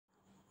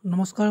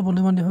নমস্কাৰ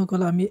বন্ধু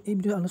বান্ধৱীসকল আমি এই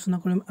ভিডিঅ' আলোচনা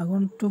কৰিম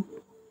আগন্তুক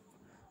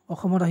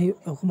অসমৰ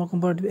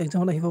কম্পাৰেটিভ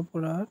এক্সামত আহিব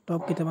পৰা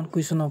টপ কেইটামান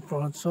কুৱেশ্যনৰ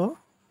ওপৰত চ'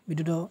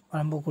 ভিডিঅ'টো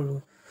আৰম্ভ কৰোঁ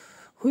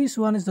which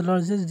one is the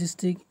largest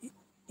district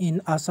in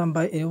Assam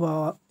by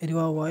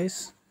area wise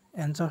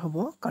answer হ'ব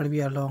Karbi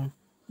Anglong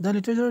the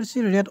লিটাৰেচি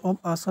rate of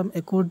Assam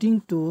according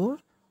to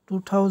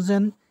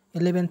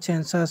 2011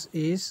 census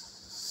is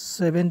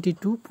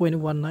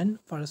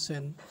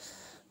 72.19%.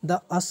 The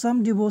Assam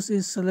Divorce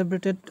is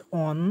celebrated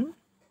on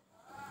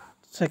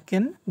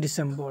 2nd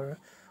December.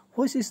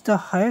 Which is the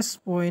highest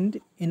point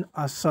in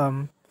Assam?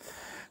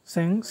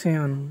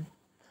 Seon.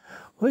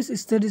 Which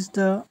state is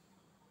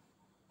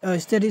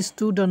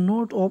to the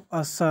north of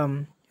Assam?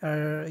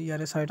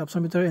 Yare side option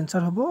bitor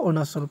answer hobo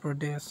Arunachal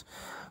Pradesh.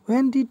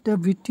 When did the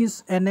British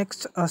annex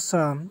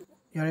Assam?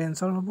 Yare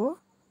answer hobo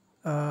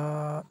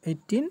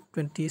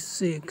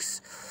 1826.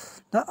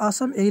 The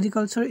Assam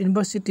Agriculture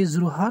University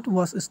Jorhat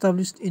was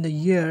established in the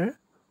year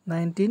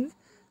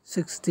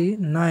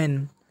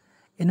 1969.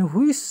 In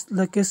which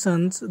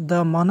locations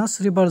the Manas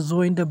River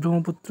joined the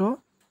Brahmaputra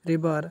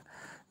River?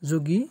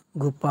 Jogi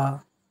Gupa.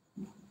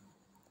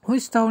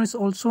 Which town is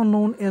also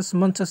known as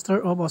Manchester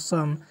of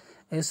Assam?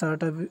 As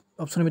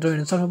option bitor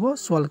answer hobo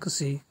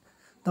Swalkusi.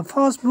 The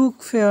first book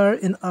fair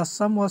in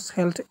Assam was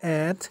held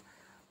at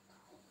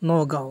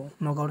Nogao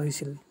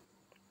hoisil.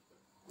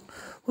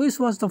 Which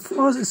was the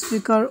first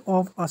speaker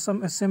of Assam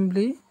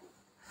Assembly?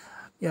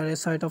 Yare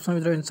side option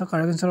bitor answer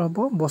correct answer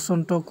hobo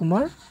Bosonto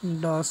Kumar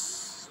Das.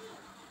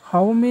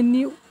 How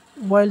many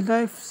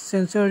wildlife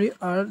sanctuary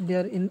are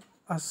there in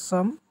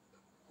Assam?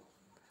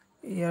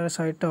 Here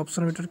side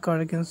option with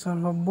correct answer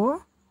hobo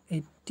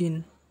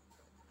 18.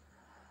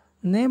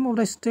 Name of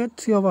the state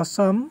tree of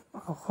Assam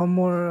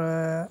Homor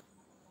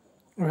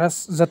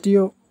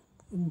Jatiyo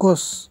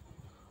Gos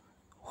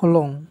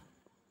Holong.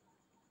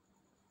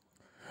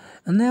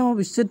 Name of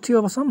state tree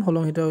of Assam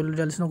Holong hita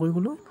realization kori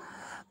golo.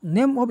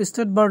 Name of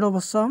state bird of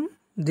Assam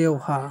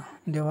Deoha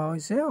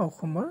hoise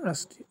Homor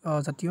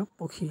Jatiyo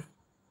Pokhi.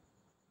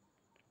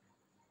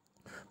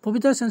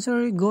 Pavitra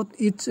Sanctuary got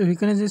its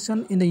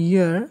recognition in the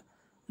year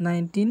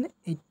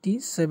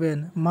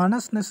 1987.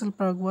 Manas National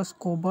Park was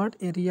covered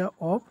area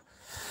of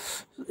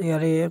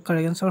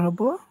correct answer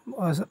hobo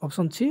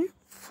option C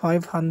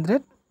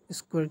 500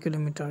 square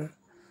kilometer.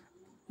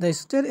 The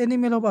state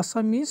animal of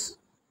Assam is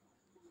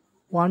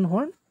one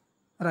horn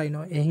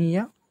rhino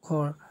Ehiya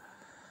Khor.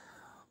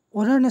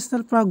 Other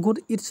national park got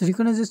its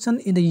recognition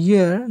in the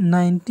year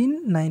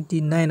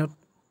 1999.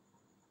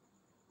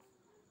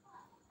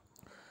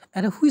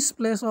 At which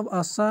place of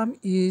Assam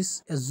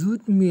is a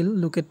jute mill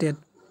located?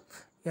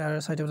 Here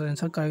side of the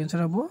answer correct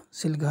answer hobo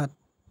Silghat.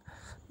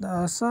 The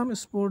Assam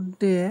Sport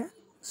Day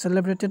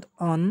celebrated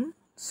on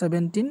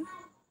 17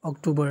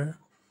 October.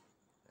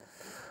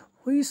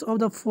 Which of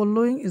the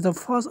following is the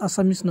first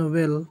Assamese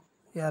novel?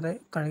 Here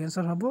correct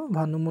answer hobo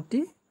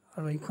Bhanumati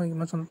aru ikhon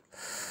kiman son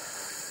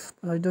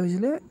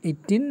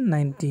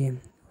 1890.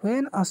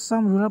 When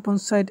Assam Rural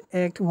Panchayat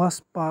Act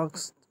was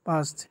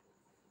passed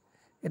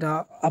এটা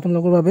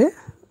আপোনালোকৰ বাবে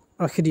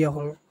ৰাখি দিয়া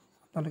হল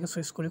আপোনালোকে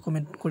choice কৰি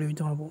comment কৰি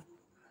দিতে হ'ব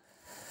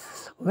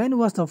When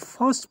was the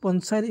first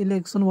panchayat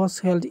election was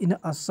held in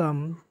Assam?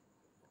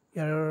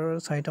 Your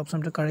side option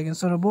to correct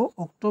answer hobo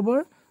October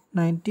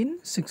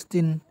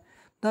 1916.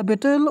 The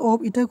Battle of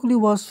Itakuli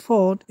was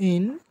fought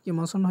in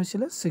kimason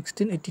hoisile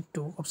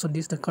 1682. Option D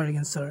is the correct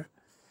answer.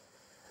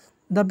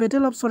 The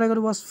Battle of Soraigad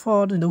was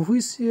fought in the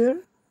which year?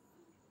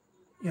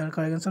 Your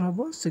correct answer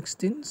hobo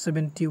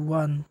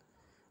 1671.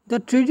 The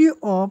Treaty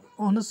of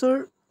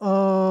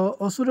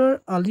Asurar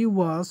Ali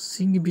was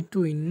signed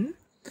between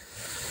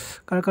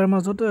Karkar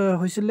Mazot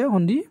hoisile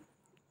hondi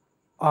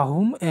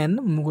Ahom and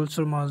Mughals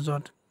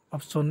Mazot.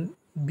 Option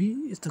B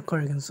is the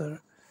correct answer.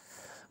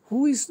 Who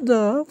is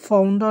the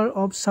founder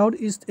of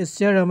Southeast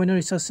Asia Ramayana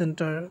Research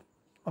Center?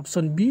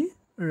 Option B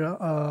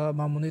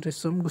Mamuni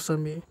Resum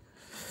Goswami.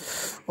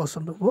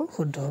 Option B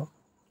Huddha.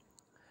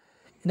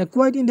 In a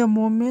quiet India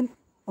movement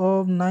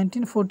of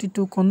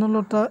 1942,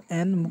 Konalata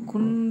and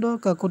Mukunda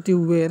Kakoti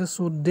were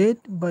so dead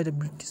by the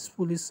British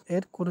police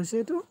at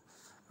Koroseto.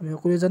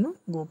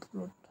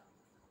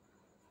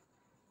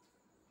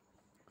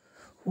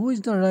 Who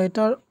is the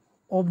writer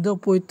of the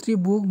poetry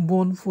book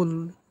Bonful?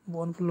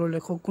 Bonfulor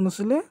lekhok kun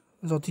asile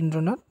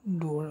Jatindranath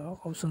Duara.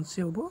 Option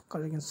C hobo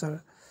correct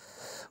answer.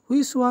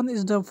 Which one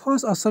is the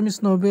first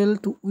Assamese novel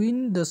to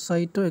win the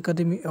Sahitya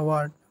Academy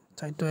Award?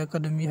 Sahitya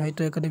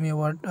Academy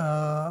Award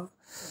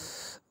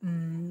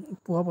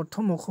পোৱা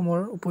প্ৰথম অসমৰ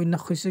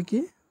উপন্যাস হৈছে কি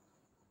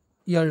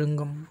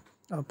ইয়াৰংগম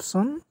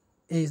option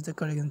A is the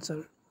correct answer.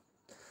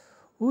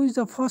 Who is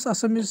the first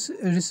Assamese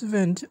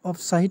recipient of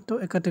Sahitya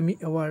Academy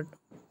Award?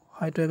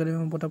 Sahitya Academy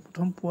বঁটা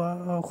প্ৰথম পোৱা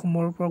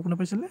অসমৰ পৰা কোনে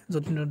পাইছিলে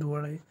যতীন্দ্ৰ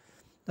দুৱৰাই.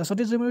 The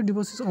Satish Jayamati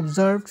Diwas is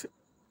observed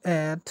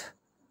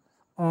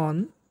on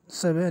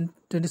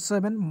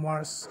 27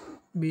 March.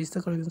 B is the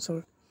correct answer.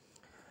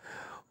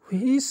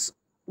 Which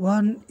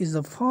one is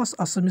the first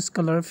Assamese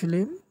color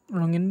film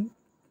rangin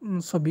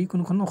ছবি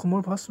কোনখন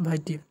অসমৰ ফাৰ্ষ্ট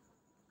ভাইটি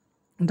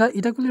The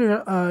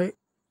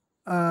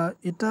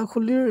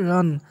Itakuli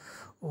run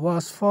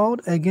was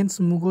fought against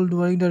Mughal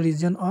during the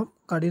region of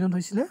Cardinal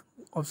হৈছিলে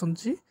option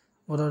C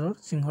Gadarar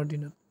Singhar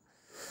dinat.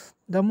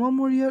 The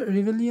Maurya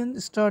rebellion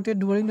started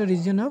during the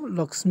region of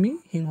Lakshmi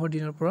Singhar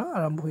dinar pora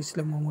arambh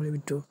হৈছিলে Maurya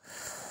বিদ্ৰোহ.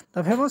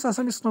 The famous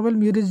Assamese novel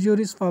Miri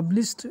Jori is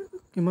published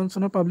কিমান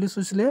চনত publish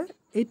হৈছিলে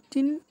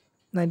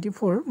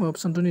 1894 মই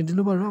অপচনটো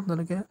নিদিলো বাৰু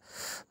আপোনালোকে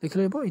লিখি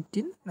লব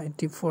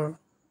 1894.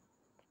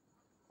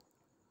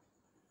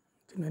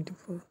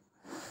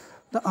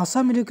 The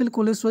Assam Medical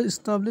College was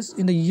established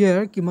in the year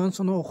কিমান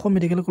চনত অসম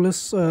মেডিকেল কলেজ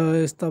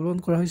স্থাপন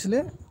কৰা হৈছিলে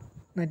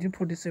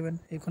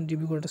 1947 এইখন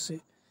ডিব্ৰুগড়ত আছে.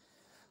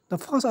 The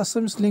first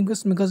Assamese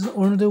language magazine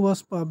Orunodai was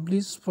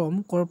published from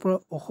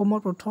corporate অসমৰ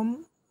প্ৰথম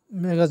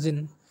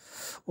magazine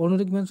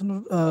Orunodai কিমান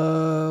চনত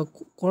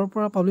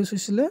কৰপৰা পাব্লিছ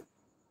হৈছিলে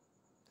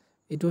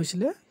এটো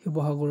হৈছিলে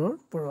শিৱসাগৰৰ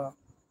পৰা.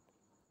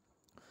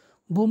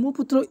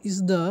 Brahmaputra is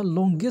the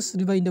longest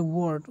river in the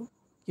world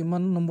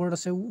কিমান নম্বৰত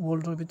আছে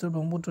ওয়াৰ্ল্ডৰ ভিতৰত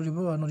ব্ৰহ্মপুত্ৰ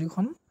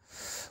নদীখন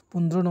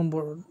 15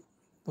 নম্বৰ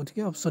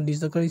গতিকে option D is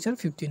the correct answer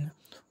 15.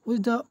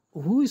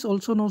 who is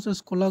also known as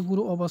কলা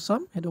গুৰু of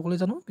Assam হেটো কলে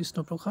জানো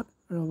Bishnuprasad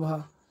Rabha.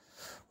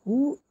 who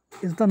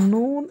is the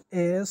known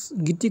as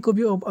গীতি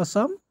কবি of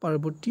Assam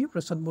Parvati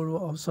Prasad Barua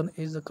option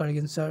A is the correct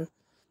answer.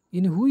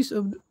 in which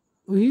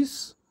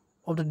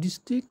of the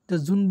district the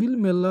Zunbil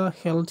Mela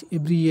held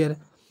every year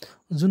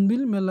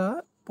Zunbil Mela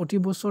প্ৰতি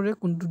বছৰে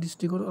কোনটো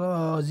ডিস্ট্ৰিক্টৰ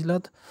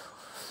জিলাত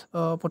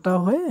পতা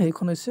হয়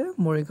এইখন হৈছে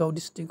Morigaon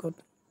ডিস্ট্ৰিক্টত.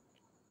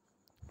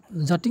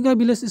 Jatinga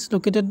village is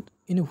located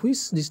in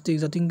which district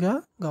Jatinga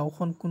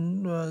গাঁওখন কোন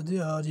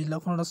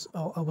জিলাখনত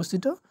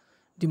অৱস্থিত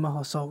Dima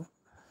Hasao.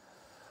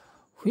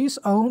 which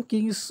Ahom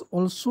king is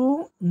also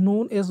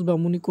known as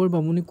বামুনিকৰ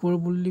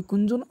বুলি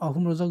কোনজন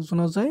আহোম ৰজাক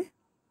জনা যায়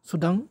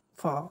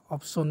Sudangphaa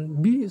option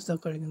B is the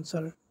correct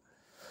answer.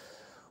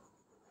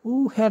 who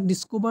had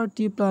discovered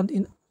tea plant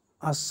in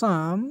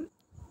Assam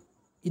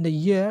in the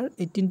year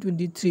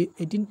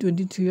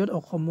 1823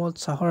 অসমত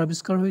চাহৰ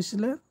আৱিষ্কাৰ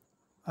হৈছিলে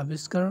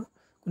আৱিষ্কাৰ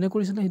কোনে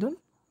কৰিছিলে হিদন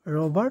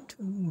Robert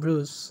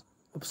Bruce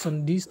option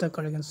D is the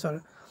correct answer.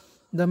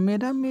 The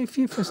Madam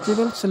Mephi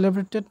festival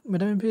celebrated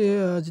Madam Mephi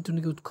যিটো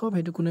নেকি উৎসৱ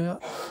হেতু কোনে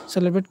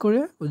সেলিব্ৰেট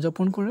কৰে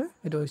উদযাপন কৰে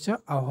হেতু হৈছে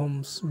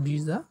আহোমস B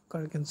is the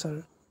correct answer.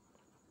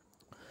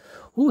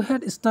 who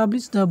had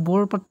established the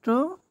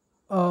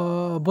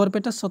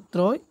Barpeta Satra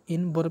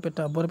in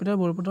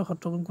Barpeta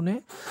সত্ৰ কোনে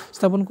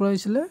স্থাপন কৰা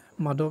হৈছিল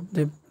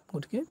মাধৱদেৱ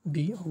গতিকে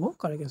বি হ'ব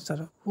correct answer.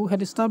 who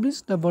had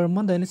established the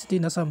Burman dynasty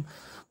in Assam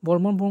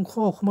Barman বংশ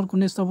অসমত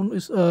কোনে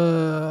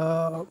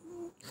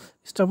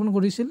স্থাপন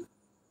কৰিছিল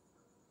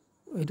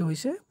এটো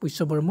হৈছে পুষ্য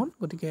বৰ্মন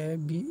গতিকে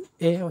বি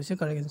এ হৈছে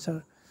correct answer.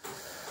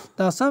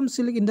 the Assam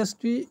silk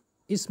industry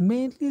is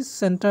mainly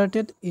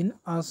centered in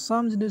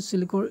Assam যিটো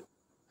সিল্কৰ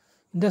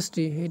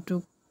ইন্ডাষ্ট্ৰি হেতু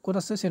ক'ত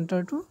আছে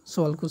চেণ্টাৰটো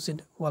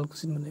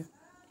শুৱালকুছিত মানে.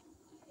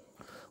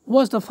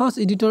 was the first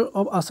editor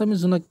of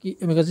Assamese Junaki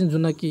magazine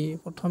Junaki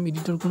প্ৰথম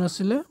এডিটৰ কোন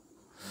আছিল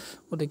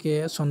গতিকে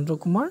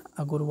Chandra Kumar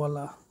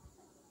Agarwala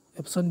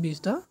option B is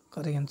the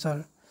correct answer.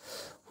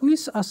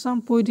 which Assam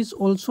poet is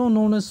also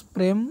known as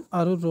প্ৰেম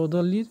আৰু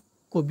ৰদালিৰ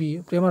কবি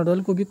প্ৰেম আৰু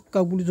ৰদালিৰ কবি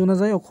কাক বুলি জনা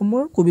যায়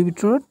অসমৰ কবি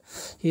ভিতৰত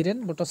Hiren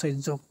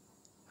ভট্টাচাৰ্যক.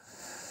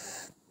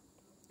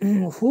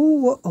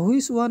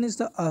 which one is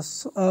the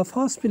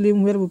first film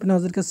where Bhupena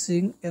Hazarika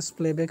sing as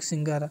playback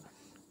singer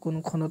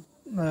কোনখনত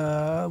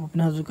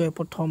Bhupena Hazarika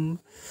প্ৰথম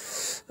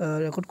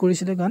ৰেকৰ্ড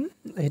কৰিছিলে গান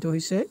হেতু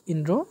হৈছে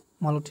ইন্দ্ৰ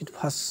মালতীত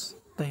ফাৰ্ষ্ট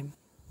টাইম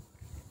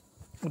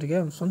গতিকে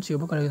অপচন চি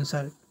হ'ব correct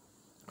answer.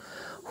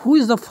 who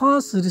is the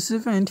first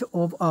recipient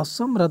of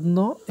Assam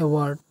Ratna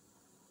award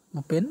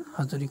Bhupen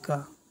Hazarika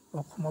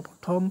অসমৰ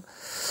প্ৰথম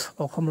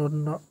অসম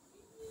ৰত্ন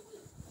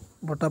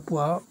বঁটা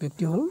পোৱা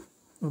ব্যক্তি হ'ল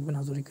Bhupen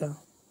Hazarika.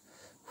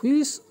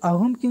 which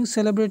Ahom king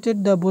celebrated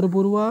the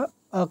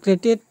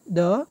created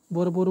the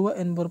Borborua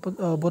and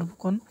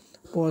Borbukon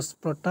post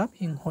Pratap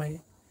Hinghoi.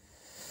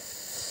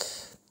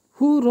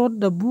 who wrote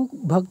the book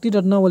Bhakti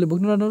Ratnawali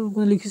Bhakti Ratnawali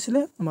কোনে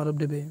লিখিছিলে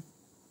মাধৱদেৱে.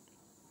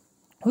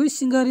 which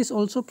singer is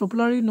also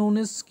popularly known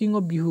as king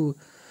of Bihu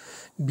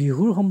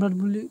বিহুৰ সম্ৰাট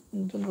বুলি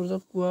কোনজন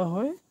ৰজাক কোৱা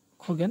হয়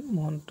খগেন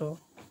মহন্ত.